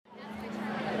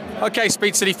Okay,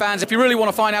 Speed City fans, if you really want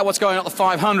to find out what's going on at the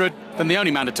 500, then the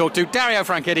only man to talk to, Dario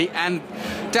Franchitti. And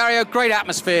Dario, great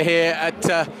atmosphere here at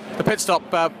the pit stop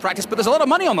practice, but there's a lot of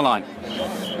money on the line.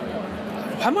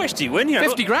 How much do you win here?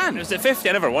 50 grand. Was it 50?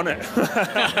 I never won it.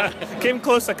 Came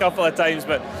close a couple of times,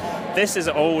 but this is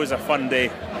always a fun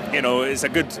day. You know, it's a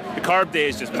good... The Carb day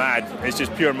is just mad. It's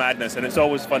just pure madness, and it's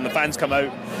always fun. The fans come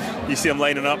out, you see them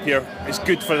lining up here. It's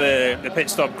good for the pit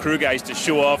stop crew guys to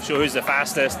show off, show who's the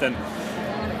fastest, and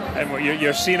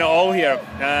you're seeing it all here.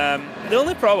 The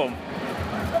only problem,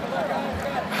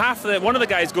 one of the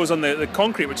guys goes on the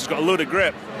concrete, which has got a load of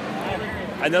grip,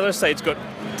 and the other side's got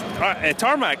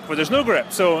tarmac where there's no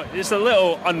grip, so it's a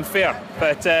little unfair.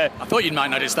 But I thought you might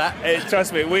notice that.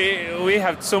 Trust me, we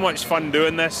have so much fun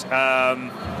doing this.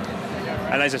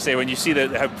 And as I say, when you see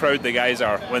how proud the guys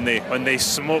are when they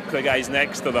smoke the guys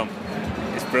next to them,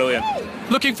 it's brilliant.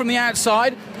 Looking from the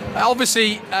outside,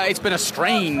 obviously it's been a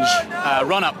strange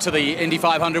run-up to the Indy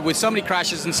 500 with so many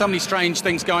crashes and so many strange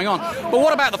things going on. But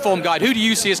what about the form guide? Who do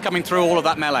you see as coming through all of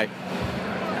that melee?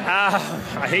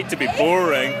 I hate to be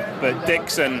boring, but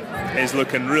Dixon is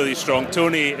looking really strong.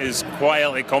 Tony is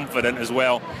quietly confident as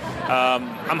well.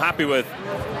 I'm happy with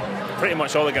pretty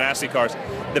much all the Ganassi cars.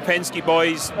 The Penske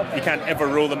boys, you can't ever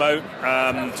roll them out.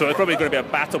 So it's probably going to be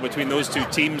a battle between those two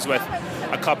teams with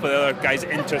a couple of other guys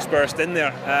interspersed in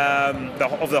there.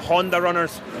 Of the Honda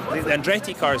runners, I think the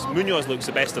Andretti cars, Munoz looks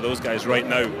the best of those guys right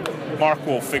now. Mark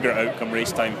will figure it out come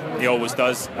race time. He always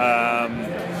does.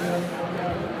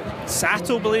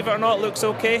 Sato, believe it or not, looks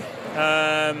okay.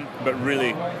 But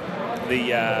really,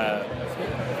 the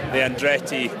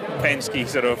Andretti, Penske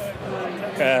sort of,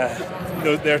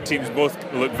 their teams both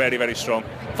look very, very strong.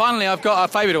 Finally, I've got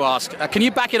a favour to ask. Can you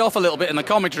back it off a little bit in the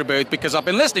commentary booth, because I've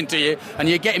been listening to you and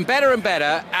you're getting better and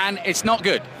better, and it's not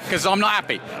good because I'm not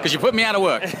happy because you put me out of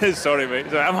work. Sorry, mate.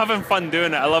 I'm having fun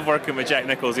doing it. I love working with Jack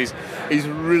Nicholls. He's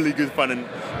really good fun, and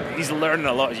he's learning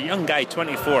a lot. He's a young guy,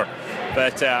 24,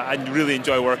 but I really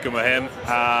enjoy working with him.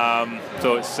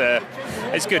 So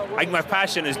it's good. My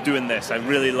passion is doing this. I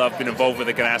really love being involved with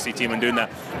the Ganassi team and doing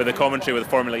that. But the commentary with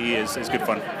Formula E is good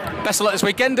fun. Best of luck this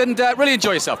weekend, and really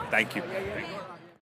enjoy yourself. Thank you.